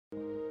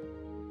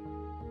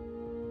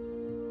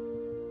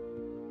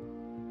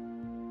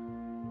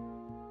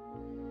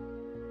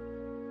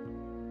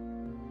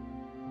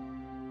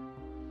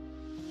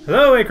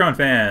Hello Achron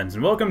fans,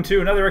 and welcome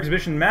to another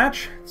exhibition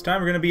match. This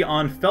time we're going to be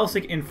on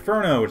Felsic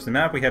Inferno, which is a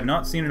map we have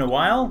not seen in a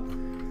while,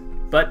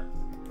 but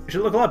it should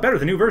look a lot better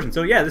with the new version.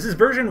 So yeah, this is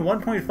version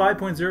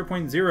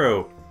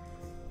 1.5.0.0.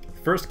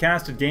 First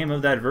casted game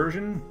of that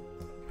version.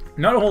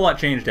 Not a whole lot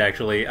changed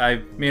actually.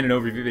 I made an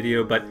overview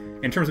video, but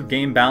in terms of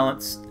game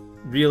balance,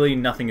 really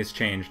nothing has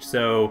changed.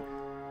 So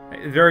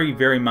very,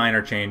 very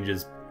minor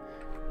changes.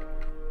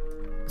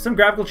 Some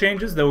graphical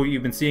changes, though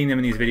you've been seeing them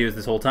in these videos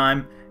this whole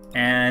time,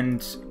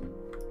 and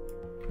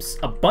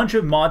a bunch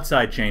of mod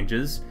side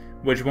changes,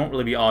 which won't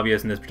really be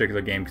obvious in this particular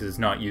game because it's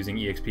not using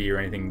EXP or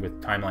anything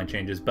with timeline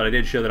changes, but I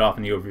did show that off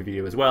in the overview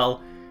video as well.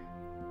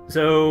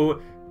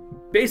 So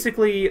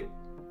basically,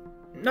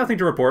 nothing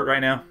to report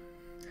right now.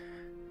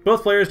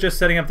 Both players just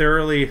setting up their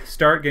early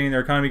start, getting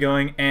their economy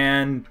going,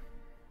 and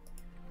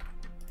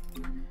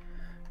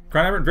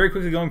ChronAberant very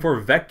quickly going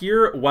for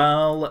Vecgir,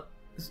 while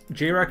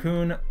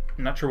JRaccoon,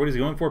 I'm not sure what he's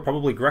going for,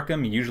 probably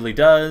Grekim, he usually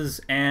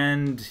does,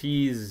 and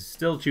he's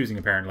still choosing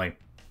apparently.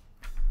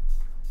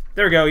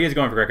 There we go, he is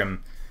going for Grekim.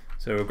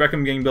 So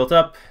Grekim getting built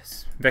up,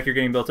 Vecgir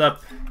getting built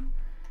up,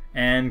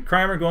 and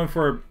ChronAberant going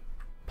for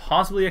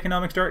possibly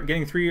economic start,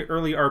 getting 3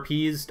 early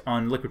RPs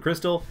on Liquid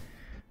Crystal.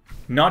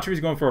 Not sure if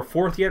he's going for a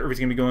 4th yet, or if he's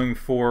going to be going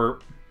for,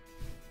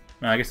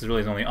 well, I guess this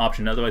really is the only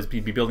option, otherwise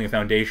he'd be building a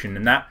foundation,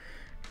 and that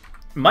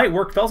might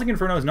work. Felsic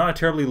Inferno is not a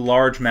terribly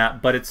large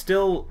map, but it's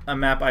still a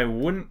map I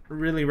wouldn't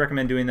really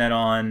recommend doing that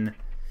on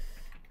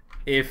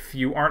if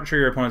you aren't sure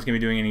your opponent's going to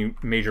be doing any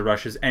major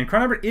rushes. And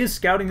ChronAberant is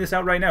scouting this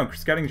out right now,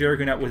 scouting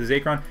JRaccoon out with his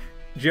Achron.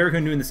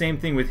 JRaccoon doing the same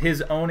thing with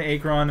his own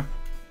Achron.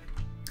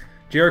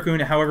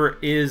 JRaccoon, however,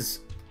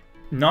 is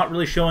not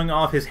really showing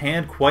off his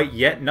hand quite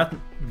yet,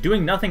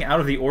 doing nothing out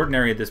of the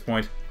ordinary at this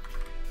point.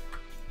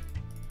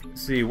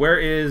 Let's see, where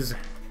is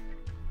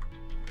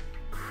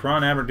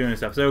ChronAberant doing his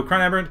stuff? So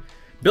ChronAberant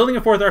building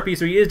a 4th RP,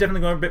 so he is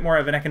definitely going a bit more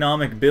of an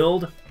economic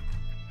build.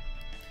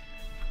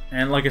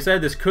 And like I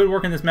said, this could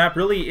work in this map.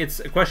 Really, it's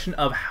a question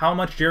of how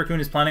much JRaccoon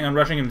is planning on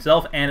rushing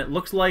himself, and it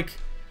looks like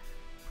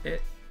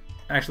it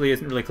actually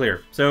isn't really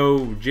clear.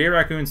 So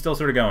JRaccoon's still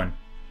sort of going.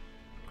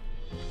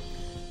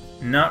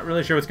 Not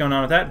really sure what's going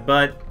on with that,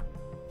 but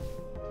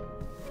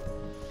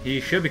he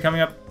should be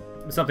coming up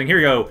with something. Here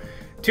we go.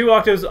 2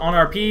 Octos on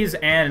RPs,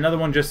 and another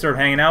one just sort of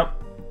hanging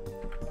out,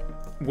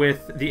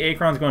 with the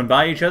Achrons going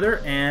by each other,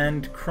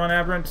 and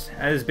ChronAberant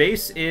at his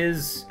base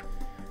is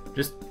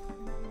just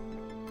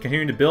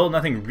continuing to build.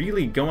 Nothing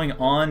really going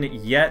on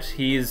yet.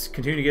 He's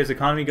continuing to get his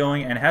economy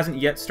going and hasn't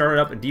yet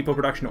started up a depot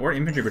production or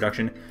infantry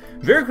production.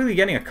 Very quickly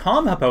getting a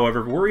comm hub,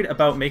 however, worried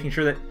about making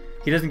sure that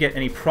he doesn't get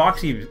any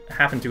proxy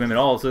happen to him at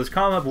all. So this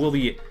comm hub will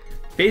be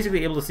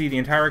basically able to see the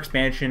entire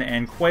expansion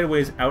and quite a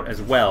ways out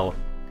as well.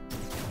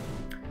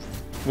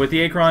 With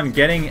the Achron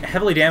getting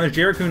heavily damaged,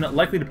 JRaccoon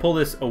likely to pull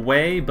this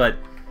away, but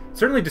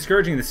certainly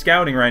discouraging the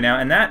scouting right now,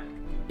 and that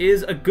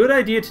is a good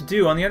idea to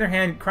do. On the other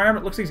hand,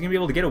 ChronAberant looks like he's going to be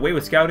able to get away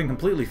with scouting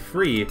completely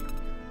free.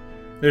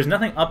 There's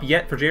nothing up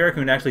yet for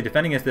JRaccoon actually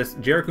defending us. This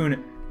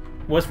JRaccoon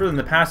was further in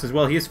the past as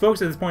well. He is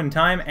focused at this point in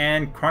time,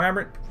 and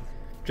ChronAberant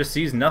just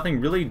sees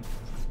nothing really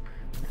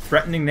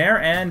threatening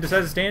there and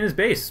decides to stay in his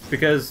base,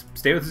 because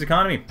stay with his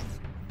economy.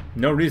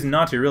 No reason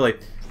not to, really.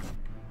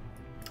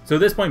 So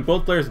at this point,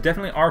 both players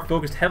definitely are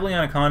focused heavily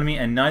on economy,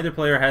 and neither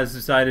player has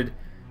decided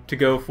to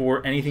go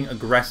for anything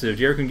aggressive.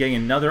 JRaccoon getting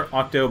another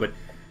Octo, but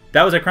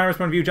that was at ChronAberant's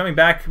point of view. Jumping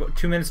back about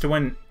 2 minutes to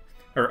when,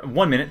 or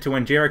 1 minute to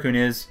when JRaccoon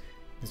is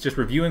just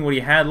reviewing what he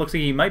had. Looks like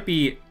he might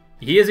be,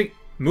 he is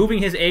moving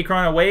his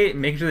Achron away,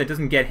 making sure that it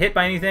doesn't get hit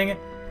by anything,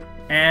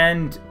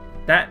 and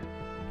that,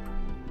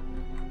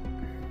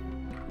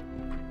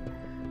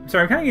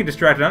 sorry, I'm kind of getting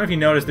distracted. I don't know if you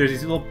noticed, there's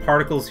these little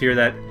particles here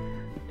that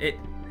it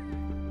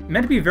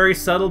meant to be very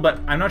subtle, but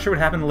I'm not sure what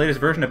happened in the latest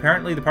version.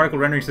 Apparently the particle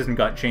rendering system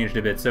got changed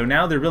a bit, so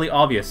now they're really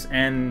obvious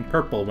and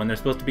purple when they're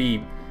supposed to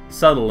be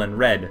subtle and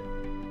red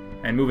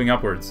and moving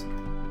upwards.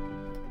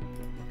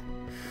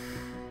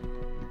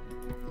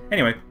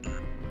 Anyway,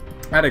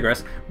 I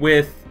digress.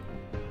 With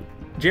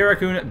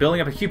JRaccoon building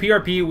up a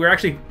QPRP, we're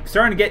actually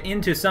starting to get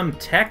into some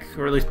tech,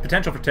 or at least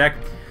potential for tech.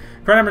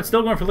 ChronAberant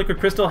still going for Liquid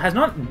Crystal, has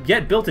not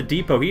yet built a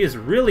depot. He is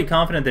really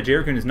confident that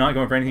JRaccoon is not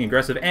going for anything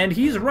aggressive, and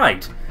he's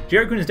right.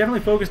 JRaccoon is definitely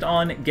focused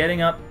on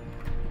getting up,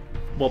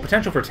 well,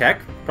 potential for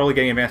tech, probably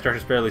getting advanced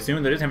structures fairly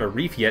soon. There doesn't have a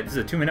reef yet. This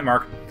is a 2-minute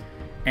mark,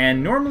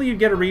 and normally you'd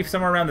get a reef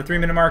somewhere around the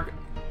 3-minute mark,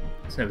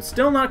 so it's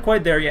still not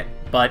quite there yet,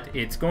 but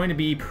it's going to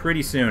be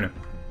pretty soon.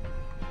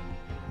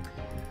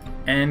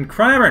 And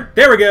ChronAberant,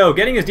 there we go,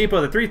 getting his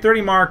depot at the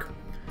 3:30 mark.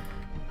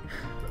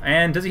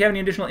 And does he have any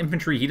additional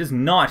infantry? He does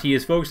not. He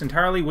is focused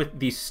entirely with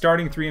the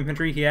starting 3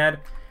 infantry he had,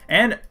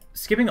 and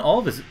skipping all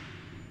of his,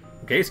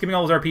 skipping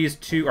all his RPs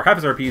to, or half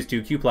his RPs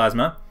to Q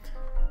Plasma,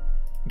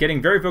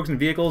 getting very focused in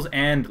vehicles,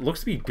 and looks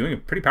to be doing a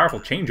pretty powerful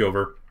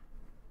changeover.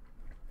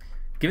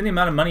 Given the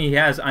amount of money he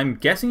has, I'm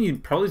guessing he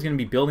probably is going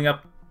to be building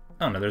up,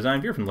 oh, another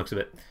Zayin Veer from the looks of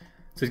it.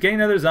 So he's getting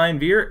another Zayin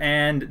Veer,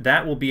 and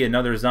that will be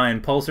another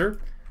Zayin Pulser.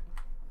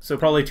 So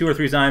probably 2 or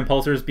 3 Zayin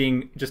Pulsers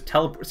being just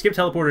skip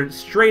teleported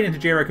straight into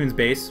JRaccoon's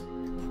base.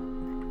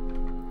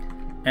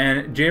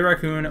 And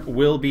JRaccoon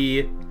will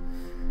be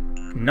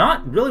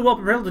not really well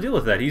prepared to deal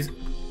with that.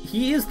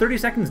 He is 30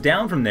 seconds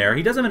down from there.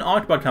 He does have an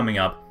Octopod coming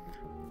up.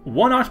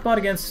 One Octopod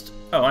against...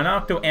 Oh, an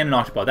Octo and an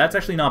Octopod. That's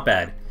actually not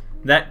bad.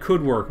 That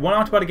could work. One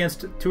Octopod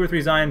against 2 or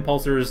 3 Zayin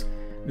Pulsers.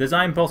 The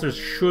Zayin Pulsers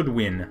should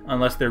win,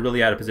 unless they're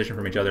really out of position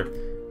from each other.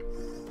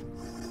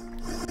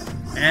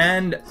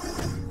 And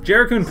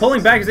JRaccoon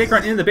pulling back his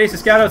Achron into the base to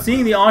scout out,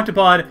 seeing the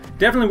Octopod.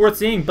 Definitely worth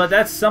seeing, but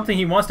that's something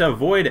he wants to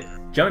avoid.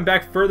 Jumping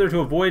back further to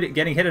avoid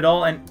getting hit at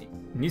all, and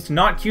needs to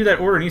not queue that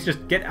order, needs to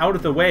just get out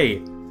of the way.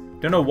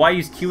 Don't know why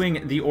he's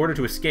queuing the order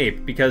to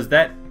escape, because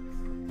that...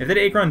 If that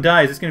Achron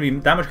dies, it's going to be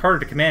that much harder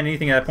to command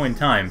anything at that point in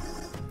time.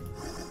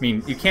 I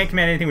mean, you can't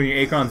command anything when your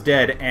Achron's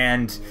dead,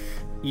 and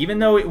even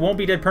though it won't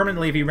be dead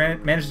permanently if he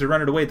manages to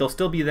run it away, there'll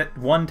still be that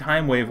one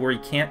time wave where he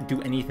can't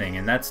do anything,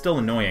 and that's still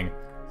annoying.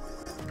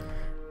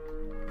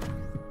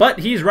 But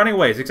he's running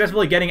away,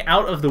 successfully getting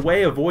out of the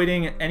way,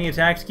 avoiding any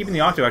attacks, keeping the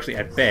Octo actually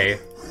at bay.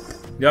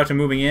 The Octo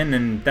moving in,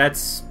 and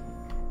that's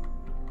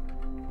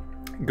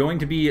going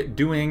to be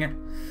doing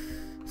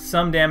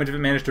some damage if it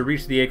managed to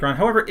reach the Achron.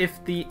 However,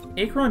 if the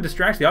Achron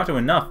distracts the Octo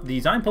enough,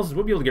 the Zayin Pulsers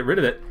will be able to get rid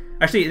of it.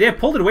 Actually, they have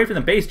pulled it away from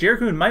the base.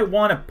 JRaccoon might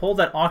want to pull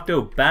that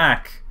Octo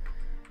back,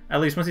 at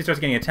least once he starts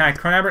getting attacked.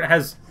 ChronAberant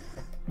has...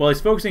 Well,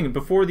 he's focusing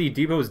before the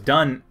depot is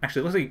done.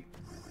 Actually, it looks like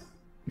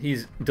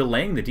he's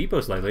delaying the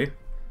depot slightly.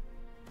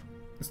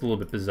 It's a little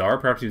bit bizarre.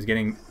 Perhaps he was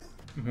getting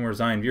more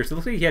Zayin Veers. So it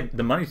looks like he had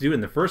the money to do it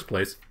in the first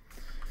place.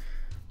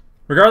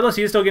 Regardless,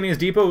 he is still getting his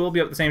depot. It will be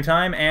up at the same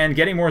time, and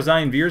getting more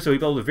Zayin Veers, so he'll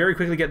be able to very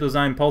quickly get those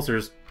Zayin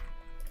Pulsers.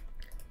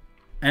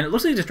 And it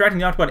looks like he's distracting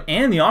the Octopod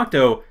and the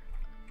Octo.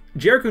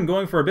 JRaccoon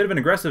going for a bit of an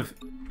aggressive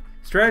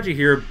strategy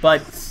here,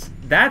 but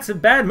that's a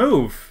bad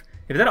move.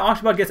 If that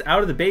Octopod gets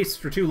out of the base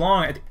for too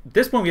long, at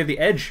this point we have the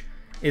edge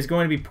is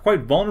going to be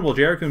quite vulnerable.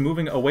 JRaccoon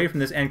moving away from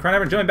this, and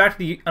ChronAberant jumping back to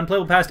the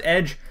unplayable past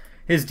edge.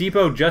 His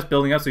depot just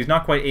building up, so he's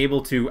not quite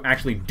able to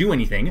actually do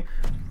anything.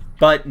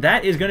 But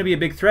that is going to be a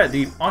big threat.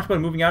 The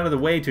Octopod moving out of the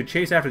way to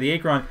chase after the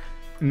Achron.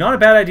 Not a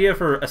bad idea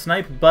for a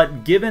snipe,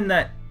 but given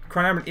that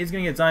ChronAberant is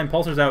going to get Zayin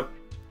Pulsers out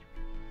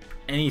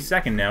any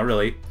second now,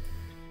 really.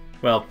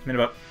 Well, in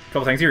about a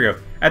couple seconds. Here we go.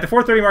 At the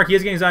 4:30 mark, he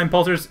is getting Zayin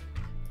Pulsers.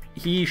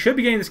 He should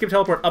be getting the Skip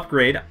Teleport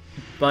upgrade,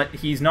 but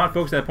he's not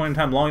focused at that point in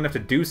time long enough to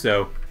do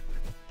so.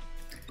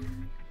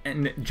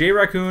 And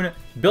JRaccoon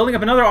building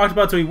up another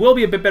Octopod, so he will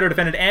be a bit better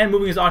defended, and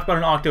moving his Octopod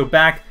and Octo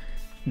back.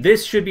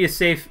 This should be a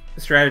safe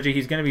strategy.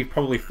 He's going to be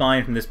probably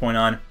fine from this point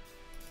on.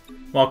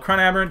 While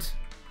ChronAberant...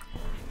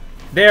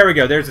 There we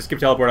go. There's the Skip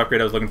Teleport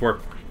upgrade I was looking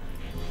for.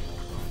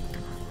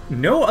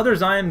 No other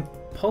Zayin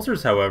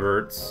Pulsers,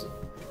 however. Oh,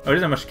 he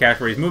doesn't have much cash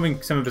for it. He's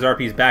moving some of his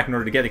RPs back in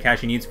order to get the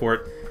cash he needs for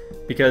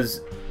it,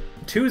 because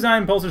 2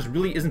 Zayin Pulsers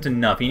really isn't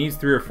enough. He needs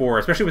 3 or 4,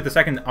 especially with the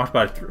second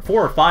Octopod.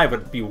 4 or 5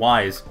 would be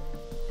wise.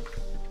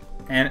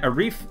 And a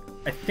Reef,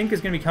 I think,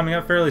 is going to be coming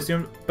up fairly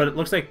soon, but it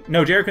looks like...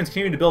 No, JRaccoon's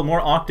continuing to build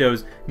more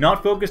Octos,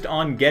 not focused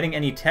on getting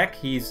any tech.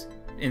 He's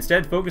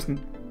instead focused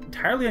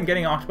entirely on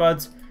getting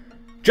Octopods.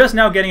 Just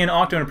now getting an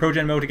Octo and a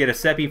Progen mode to get a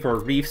Seppi for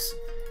Reefs.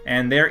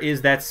 And there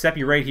is that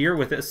Seppi right here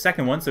with a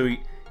second one, so he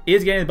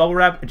is getting the Bubble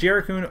Wrap.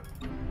 JRaccoon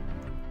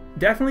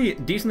definitely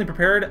decently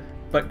prepared,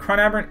 but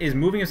ChronAberant is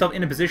moving himself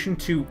in a position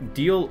to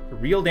deal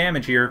real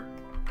damage here.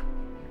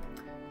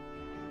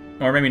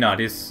 Or maybe not.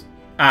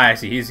 I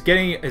see. He's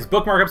getting his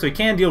bookmark up so he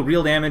can deal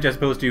real damage as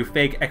opposed to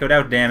fake echoed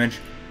out damage.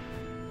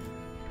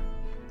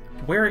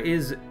 Where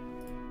is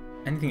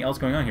anything else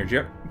going on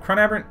here?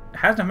 ChronAberant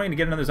has enough money to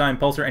get another Zayin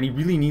Pulsar, and he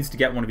really needs to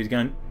get one if he's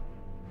going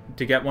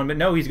to get one. But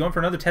no, he's going for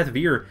another Teth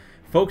Veer,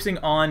 focusing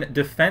on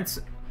defense.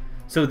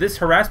 So this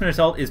harassment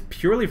assault is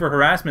purely for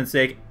harassment's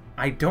sake.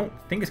 I don't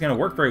think it's going to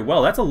work very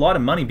well. That's a lot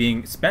of money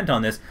being spent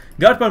on this.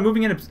 Gotchbot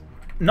moving in,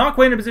 not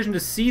quite in a position to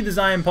see the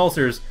Zayin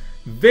Pulsers.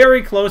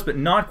 Very close, but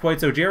not quite.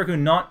 So JRaccoon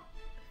not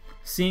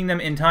seeing them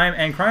in time,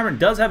 and ChronAberant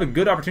does have a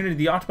good opportunity.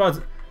 The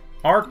Octopods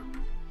are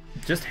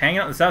just hanging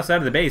out on the south side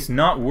of the base,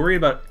 not worried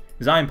about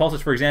Zayin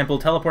Pulsers, for example,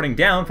 teleporting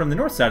down from the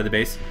north side of the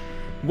base,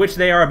 which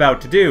they are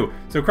about to do.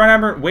 So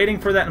ChronAberant waiting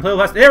for that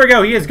unplayable pass. There we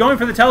go, he is going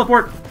for the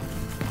teleport,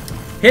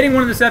 hitting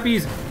one of the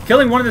Seppis,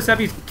 killing one of the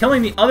Seppis,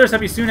 killing the other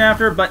Seppi soon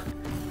after, but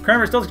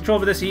ChronAberant still has control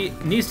over this. He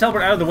needs to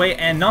teleport out of the way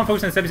and not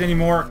focus on the Seppis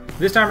anymore.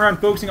 This time around,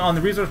 focusing on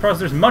the resource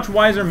processors, much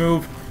wiser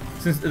move,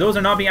 since those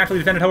are not being actually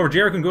defended. However,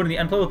 JRaccoon going to the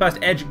unplayable past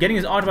edge, getting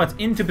his Autobots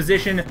into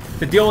position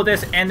to deal with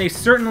this, and they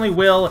certainly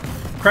will.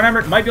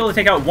 ChronAberant might be able to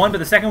take out one, but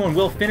the second one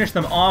will finish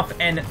them off,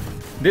 and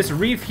this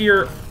Reef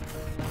here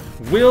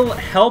will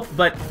help,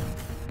 but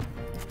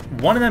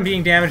one of them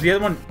being damaged, the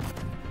other one,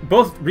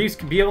 both Reefs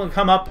can be able to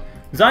come up.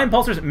 Zayin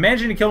Pulsers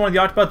managing to kill one of the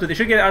Octopods, but they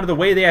should get out of the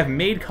way. They have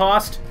made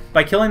cost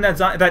by killing that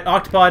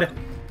Octopod.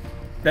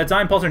 That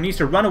Zayin Pulsar needs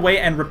to run away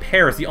and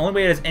repair. It's the only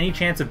way it has any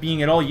chance of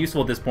being at all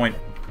useful at this point.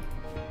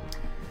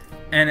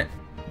 And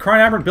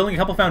ChronAberant building a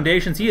couple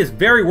foundations. He is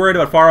very worried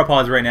about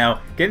Pharopods right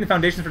now. Getting the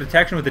foundations for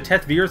detection with the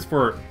Teth Veers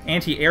for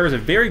anti-air is a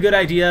very good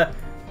idea.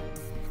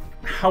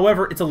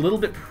 However, it's a little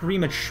bit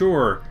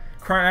premature.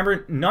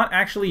 ChronAberant not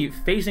actually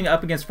facing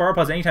up against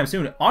Pharopods anytime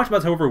soon.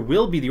 Octopods, however,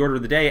 will be the order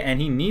of the day,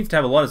 and he needs to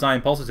have a lot of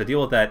Zayin Pulsers to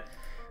deal with that.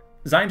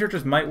 Zayin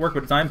Torches might work,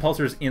 but Zayin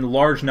Pulsers in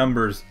large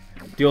numbers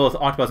deal with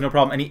Octopods, no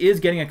problem. And he is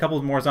getting a couple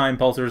of more Zayin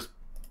Pulsers.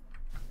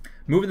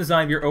 Moving the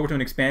Zayin Veer over to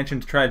an expansion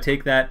to try to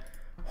take that.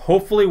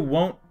 Hopefully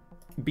won't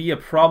be a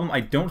problem. I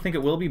don't think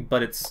it will be,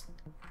 but it's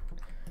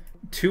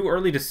too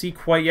early to see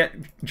quite yet.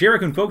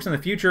 JRaccoon focus on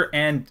the future,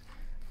 and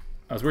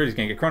I was worried he's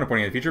going to get Chronoporting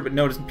in the future, but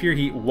no, it doesn't appear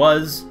he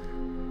was.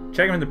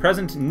 Checking in the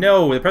present.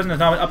 No, the present has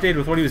not been updated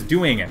with what he was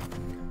doing.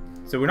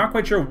 So we're not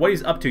quite sure what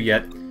he's up to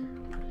yet.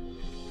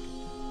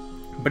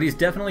 But he's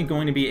definitely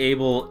going to be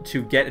able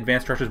to get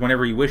advanced structures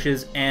whenever he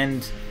wishes,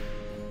 and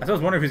I was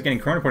wondering if he's getting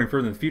Chronoporting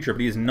further in the future,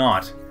 but he is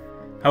not.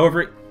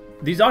 However,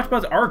 these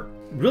Octopods are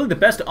really the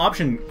best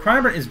option.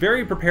 ChronAberant is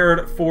very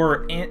prepared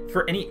for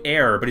any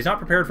air, but he's not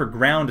prepared for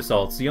ground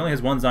assaults. He only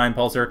has one Zayin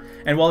Pulsar,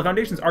 and while the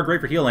foundations are great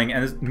for healing,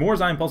 and more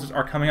Zayin Pulsars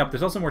are coming up,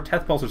 there's also more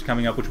Teth Pulsars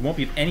coming up, which won't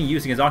be of any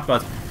use against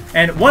Octopods.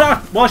 And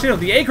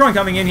the Achron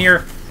coming in here.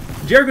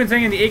 JRaccoon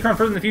sending in the Achron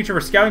further in the future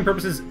for scouting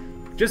purposes,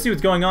 just to see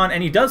what's going on,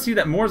 and he does see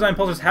that more Zayin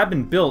Pulsars have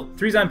been built.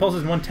 3 Zayin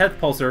Pulsars and 1 Teth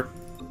Pulsar.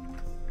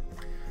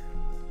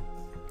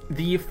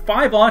 The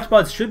 5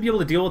 Octopods should be able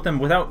to deal with them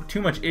without too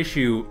much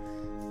issue.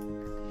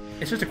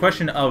 It's just a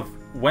question of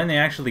when they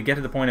actually get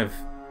to the point of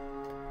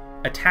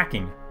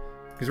attacking.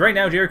 Because right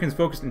now, JRaccoon's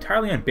focused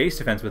entirely on base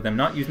defense with them,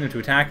 not using them to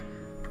attack.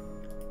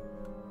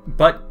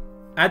 But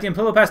at the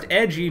Imperial Past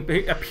edge, he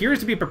appears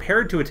to be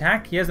prepared to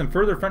attack. He has them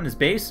further front in his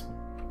base.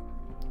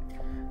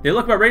 They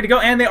look about ready to go,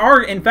 and they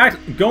are, in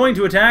fact, going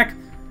to attack.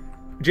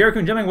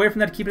 JRaccoon jumping away from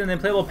that to keep it in the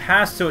Imperial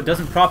Past so it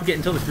doesn't propagate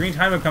until this green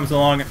time comes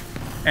along.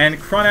 And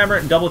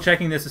ChronAberant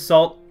double-checking this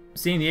assault,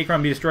 seeing the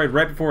Achron be destroyed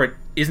right before it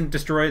isn't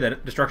destroyed,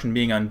 that destruction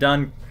being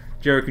undone.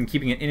 JRaccoon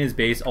keeping it in his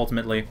base,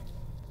 ultimately.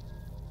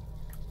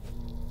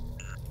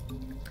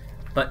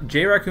 But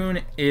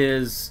JRaccoon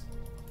is...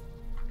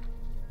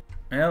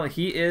 well,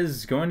 he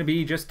is going to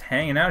be just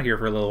hanging out here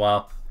for a little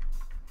while.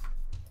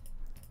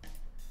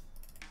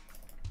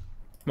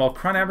 While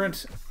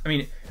ChronAberant... I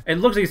mean, it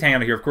looks like he's hanging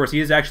out here, of course. He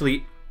is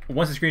actually...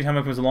 once the screen time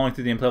comes along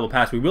through the Imperial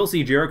Pass, we will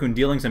see JRaccoon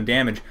dealing some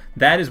damage.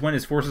 That is when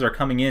his forces are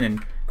coming in,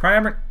 and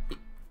ChronAberant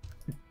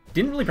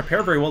didn't really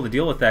prepare very well to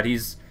deal with that.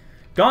 He's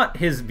got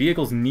his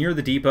vehicles near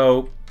the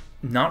depot,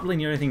 not really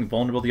near anything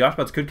vulnerable. The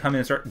Octopods could come in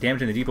and start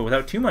damaging the depot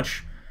without too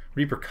much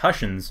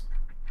repercussions.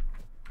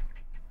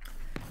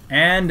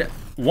 And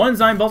one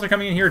Zayin Pulsar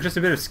coming in here, just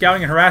a bit of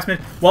scouting and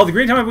harassment, while the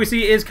green time we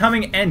see is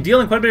coming and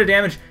dealing quite a bit of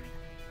damage.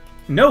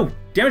 No,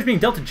 damage being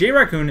dealt to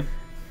JRaccoon.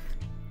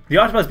 The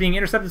Octopods being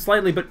intercepted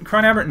slightly, but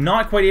ChronAberant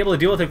not quite able to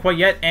deal with it quite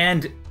yet,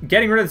 and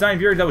getting rid of the Zayin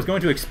Veer that was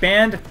going to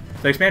expand.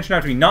 The expansion turned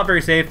out to be not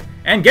very safe,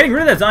 and getting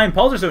rid of that Zayin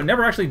Pulsar so it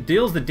never actually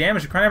deals the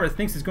damage that ChronAberant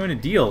thinks it's going to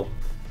deal.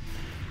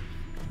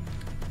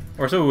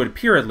 Or so it would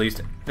appear, at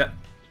least. That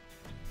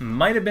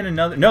might have been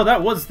another... no,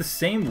 that was the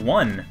same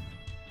one.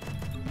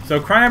 So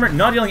ChronAberant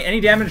not dealing any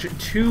damage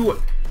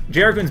to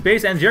JRaccoon's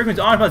base, and JRaccoon's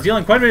Octopods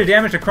dealing quite a bit of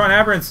damage to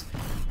ChronAberant's,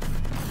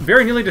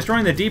 very nearly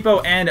destroying the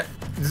depot, and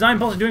Zayin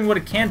Pulsar doing what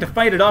it can to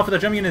fight it off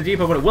without jumping into the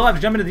depot, but it will have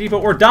to jump into the depot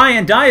or die,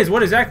 and die is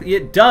what exactly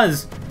it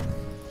does.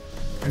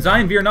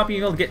 Zayin Veer not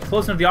being able to get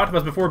close enough to the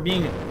Octopods before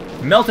being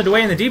melted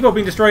away, and the depot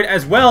being destroyed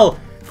as well.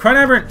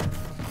 ChronAberant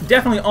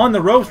definitely on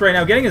the ropes right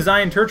now, getting a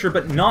Zayin Torture,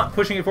 but not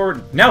pushing it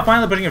forward. Now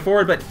finally pushing it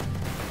forward, but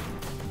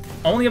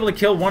only able to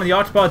kill one of the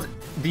Octopods.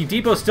 The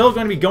depot still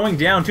going to be going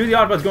down. 2 of the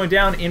Octopods going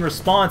down in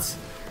response.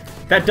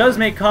 That does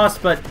make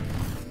cost, but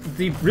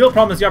the real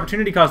problem is the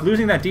opportunity cost.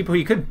 Losing that depot,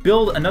 he could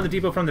build another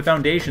depot from the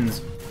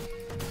foundations.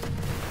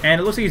 And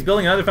it looks like he's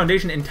building another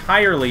foundation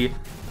entirely.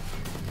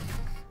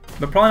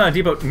 But probably not a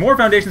depot. More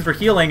foundations for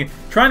healing.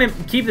 Trying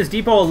to keep this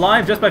depot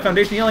alive just by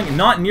foundation healing.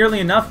 Not nearly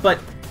enough, but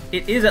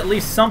it is at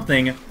least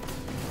something.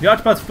 The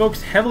Octopods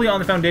focused heavily on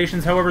the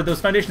foundations. However,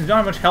 those foundations don't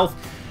have much health.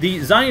 The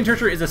Zayin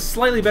Torture is a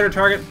slightly better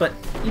target, but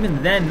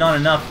even then, not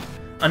enough.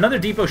 Another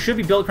depot should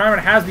be built. ChronAberant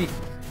has the...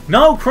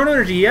 no Chrono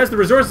Energy. He has the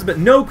resources, but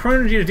no Chrono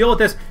Energy to deal with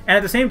this. And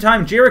at the same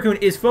time,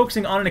 JRaccoon is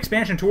focusing on an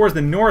expansion towards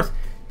the north,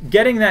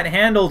 getting that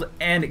handled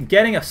and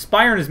getting a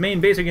Spire in his main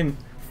base so he can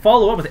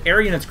follow up with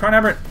air units.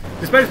 ChronAberant,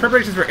 despite his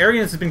preparations for air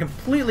units, has been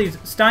completely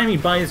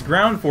stymied by his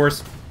ground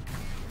force,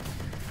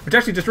 which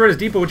actually destroyed his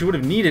depot, which he would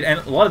have needed, and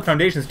a lot of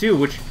foundations too,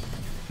 which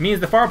means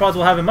the Firepods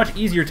will have a much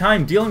easier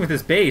time dealing with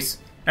his base.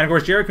 And of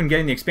course, JRaccoon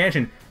getting the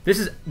expansion. This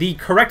is the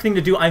correct thing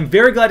to do. I'm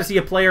very glad to see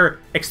a player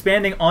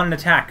expanding on an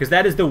attack, because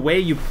that is the way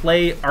you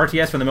play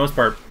RTS for the most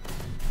part.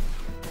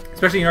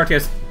 Especially in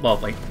RTS, well,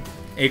 like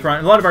Achron,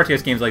 a lot of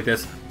RTS games like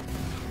this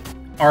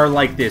are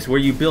like this, where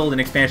you build an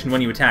expansion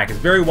when you attack. It's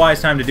a very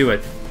wise time to do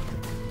it.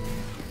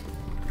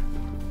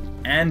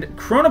 And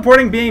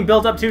Chronoporting being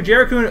built up too.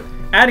 JRaccoon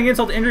adding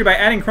insult to injury by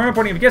adding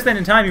Chronoporting. If he gets that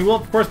in time, he will,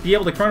 of course, be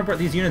able to Chronoport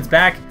these units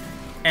back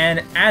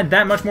and add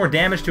that much more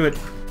damage to it.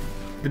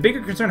 The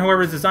bigger concern,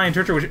 however, is the Zayin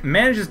Torture, which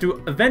manages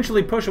to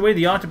eventually push away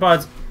the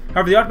Octopods.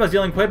 However, the Octopods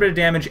dealing quite a bit of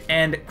damage,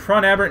 and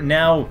ChronAberant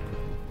now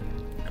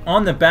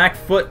on the back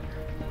foot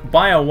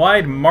by a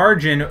wide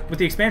margin. With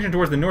the expansion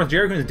towards the north,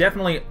 JRaccoon is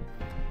definitely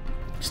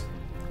just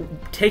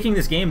taking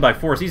this game by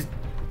force.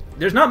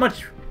 There's not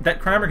much that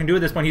ChronAberant can do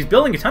at this point. He's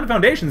building a ton of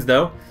foundations,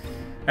 though.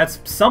 That's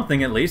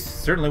something, at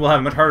least. Certainly will have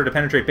a much harder to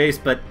penetrate base,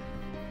 but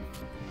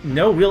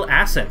no real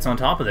assets on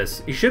top of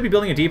this. He should be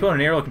building a depot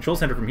and an aerial control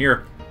center from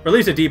here. Or at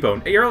least a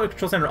depot. Aerial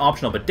control center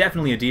optional, but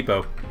definitely a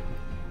depot.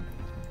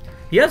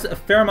 He has a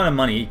fair amount of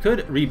money. He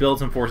could rebuild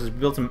some forces,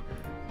 build some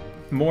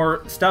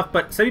more stuff,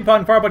 but Sepipod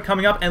and Farpod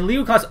coming up, and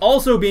Leo class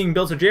also being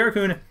built, so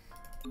JRaccoon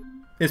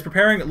is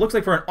preparing, it looks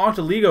like, for an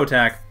Octoligo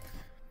attack,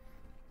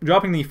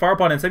 dropping the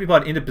Farpod and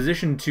Sepipod into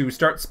position to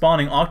start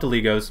spawning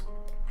Octoligos.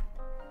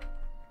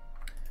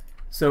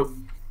 So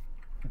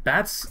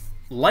that's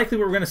likely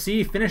what we're going to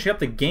see finishing up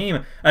the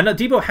game. A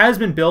depot has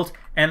been built,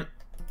 and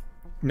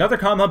another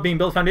comm hub being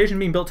built, foundation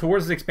being built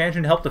towards this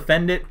expansion to help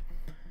defend it.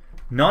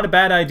 Not a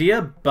bad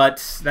idea,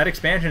 but that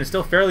expansion is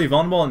still fairly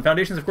vulnerable, and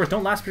foundations, of course,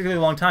 don't last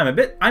particularly long time.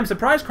 I'm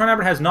surprised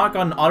ChronAberant has not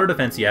gotten auto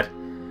defense yet.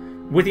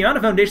 With the amount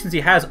of foundations he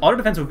has, auto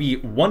defense would be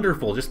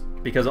wonderful, just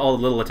because of all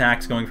the little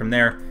attacks going from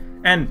there.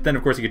 And then,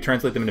 of course, he could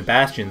translate them into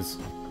bastions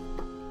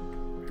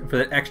for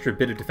that extra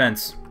bit of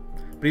defense.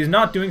 But he's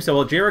not doing so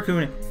well.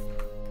 JRaccoon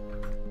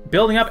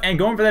building up and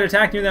going for that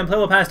attack near the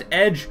unplayable past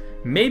edge.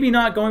 Maybe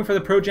not going for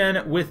the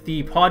Progen with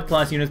the pod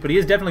class units, but he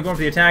is definitely going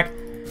for the attack.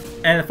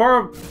 And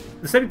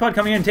the Sepipod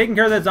coming in, taking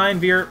care of that Zayin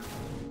Veer.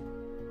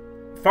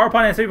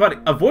 Farpod and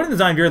Sepipod avoiding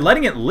the Zayin Veer,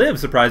 letting it live,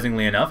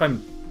 surprisingly enough.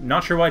 I'm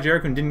not sure why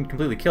JRaccoon didn't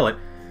completely kill it.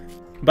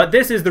 But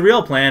this is the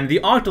real plan. The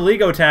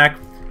Octoligo attack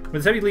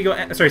with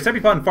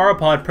Sepipod and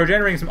Farpod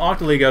progenerating some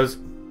Octoligos.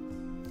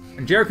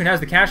 And JRaccoon has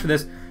the cash for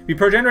this. Be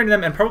progenerating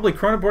them and probably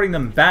chronoporting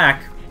them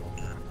back.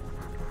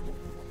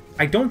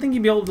 I don't think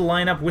he'd be able to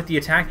line up with the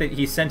attack that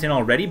he sent in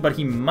already, but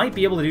he might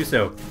be able to do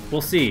so.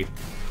 We'll see.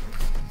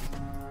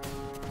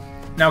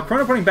 Now,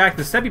 chronoporting back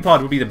the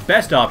Sepipod would be the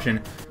best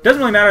option. Doesn't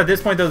really matter at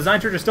this point, though. The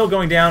Zayin Church is still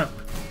going down.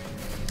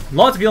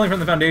 Lots of healing from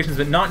the foundations,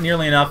 but not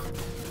nearly enough.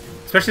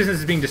 Especially since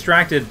it's being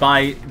distracted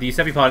by the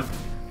Sepipod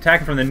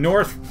attacking from the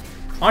north.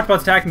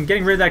 Octopods attacking,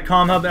 getting rid of that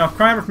comm hub. Now,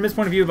 ChronAberant, from his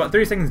point of view, about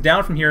 30 seconds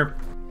down from here.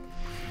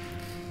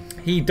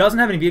 He doesn't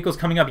have any vehicles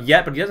coming up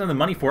yet, but he doesn't have the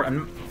money for it.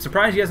 I'm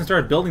surprised he hasn't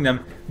started building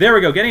them. There we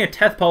go, getting a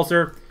Teth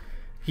Pulser.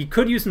 He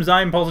could use some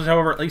Zayin Pulsers,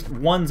 however, at least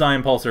one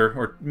Zayin Pulser,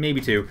 or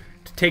maybe two,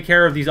 to take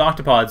care of these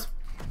Octopods.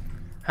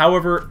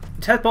 However,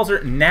 Teth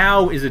Pulser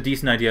now is a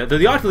decent idea. Though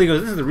the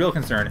Octoligos, this is the real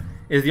concern,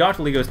 is the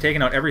Octoligos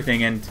taking out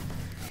everything, and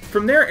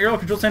from there, Aerial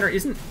Control Center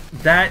isn't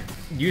that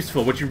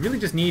useful. What you really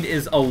just need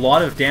is a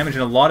lot of damage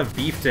and a lot of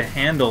beef to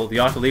handle the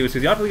Octoligos,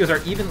 because the Octoligos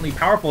are evenly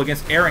powerful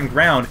against air and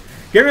ground.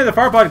 Getting rid of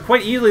the Farpod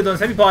quite easily, though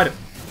the Sepipod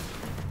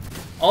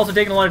also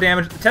taking a lot of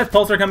damage. The Teth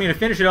Pulsar coming in to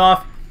finish it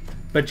off,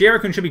 but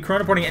JRaccoon should be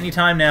chronoporting any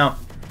time now.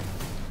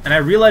 And I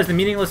realize the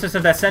meaninglessness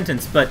of that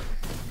sentence, but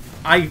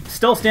I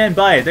still stand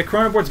by it. The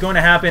Chronoport's going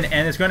to happen,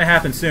 and it's going to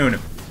happen soon.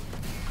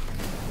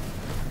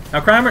 Now,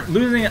 ChronAberant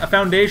losing a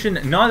foundation,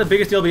 not the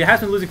biggest deal, but he has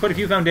been losing quite a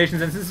few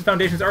foundations, and since his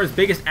foundations are his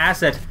biggest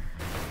asset,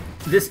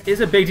 this is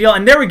a big deal.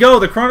 And there we go,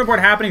 the Chronoport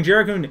happening.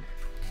 JRaccoon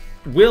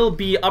will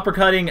be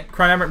uppercutting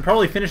ChronAberant and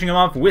probably finishing him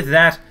off with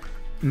that.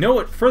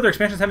 No further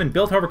expansions have been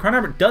built, however,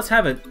 ChronAberant does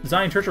have a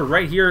Zayin Churchill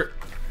right here.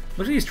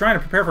 Looks like he's trying to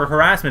prepare for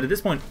harassment. At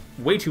this point,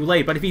 way too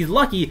late, but if he's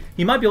lucky,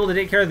 he might be able to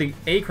take care of the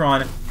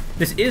Achron.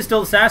 This is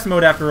still assassin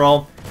mode after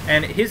all,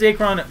 and his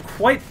Achron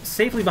quite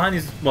safely behind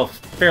these, well,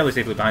 fairly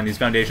safely behind these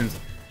foundations.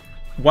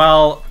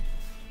 While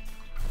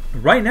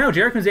right now,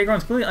 JRaccoon's Achron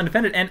is completely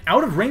undefended and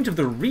out of range of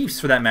the reefs,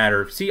 for that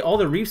matter. See, all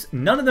the reefs,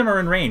 none of them are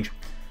in range.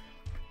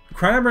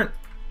 ChronAberant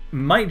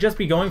might just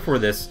be going for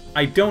this.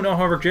 I don't know,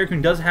 however,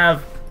 JRaccoon does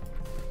have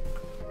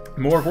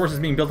more forces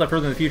being built up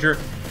further in the future,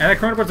 and that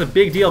Chronoport's a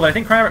big deal, but I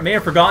think ChronAberant may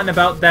have forgotten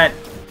about that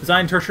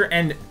Zayin Tertiary,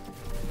 and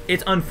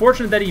it's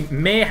unfortunate that he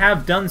may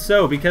have done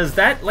so, because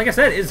that, like I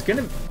said, is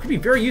could be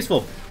very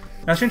useful.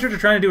 Now, Zayin Tertiary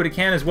trying to do what it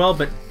can as well,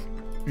 but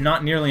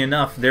not nearly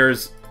enough.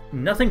 There's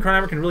nothing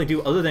ChronAberant can really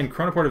do other than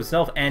Chronoport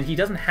himself, and he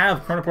doesn't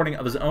have Chronoporting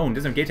of his own,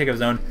 doesn't have Gate Tech of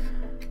his own.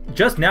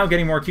 Just now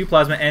getting more Q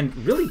Plasma, and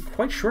really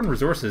quite short on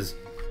resources.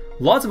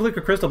 Lots of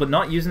Liquid Crystal, but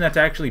not using that to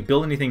actually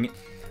build anything.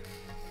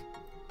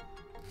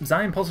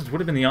 Zayin Pulsers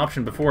would have been the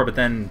option before, but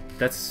then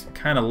that's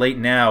kind of late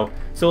now.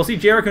 So we'll see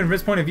JRaccoon from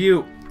his point of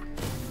view.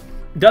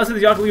 Does have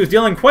the Octoligos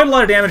dealing quite a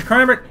lot of damage.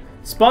 ChronAberant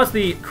spots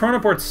the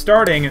Chronoport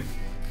starting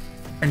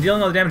and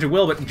dealing all the damage it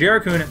will, but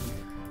JRaccoon,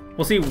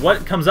 we'll see what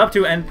it comes up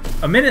to, and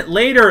a minute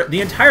later, the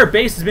entire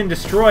base has been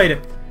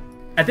destroyed.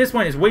 At this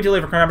point, it's way too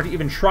late for ChronAberant to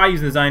even try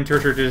using the Zayin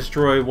Tertiary to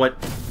destroy what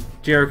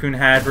JRaccoon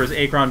had for his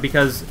Achron,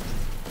 because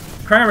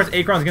ChronAberant's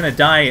Achron is going to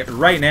die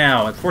right now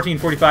at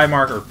 1445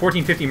 mark, or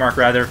 1450 mark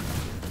rather.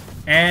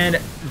 And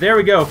there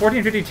we go,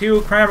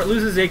 1452, ChronAberant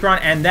loses his Achron,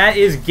 and that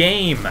is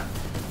game.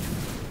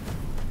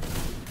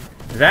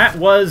 That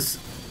was...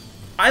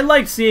 I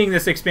liked seeing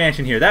this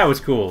expansion here. That was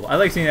cool. I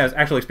like seeing that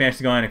actual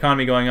expansion going on,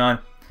 economy going on.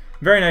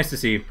 Very nice to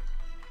see.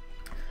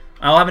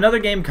 I'll have another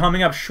game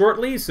coming up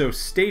shortly, so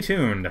stay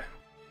tuned.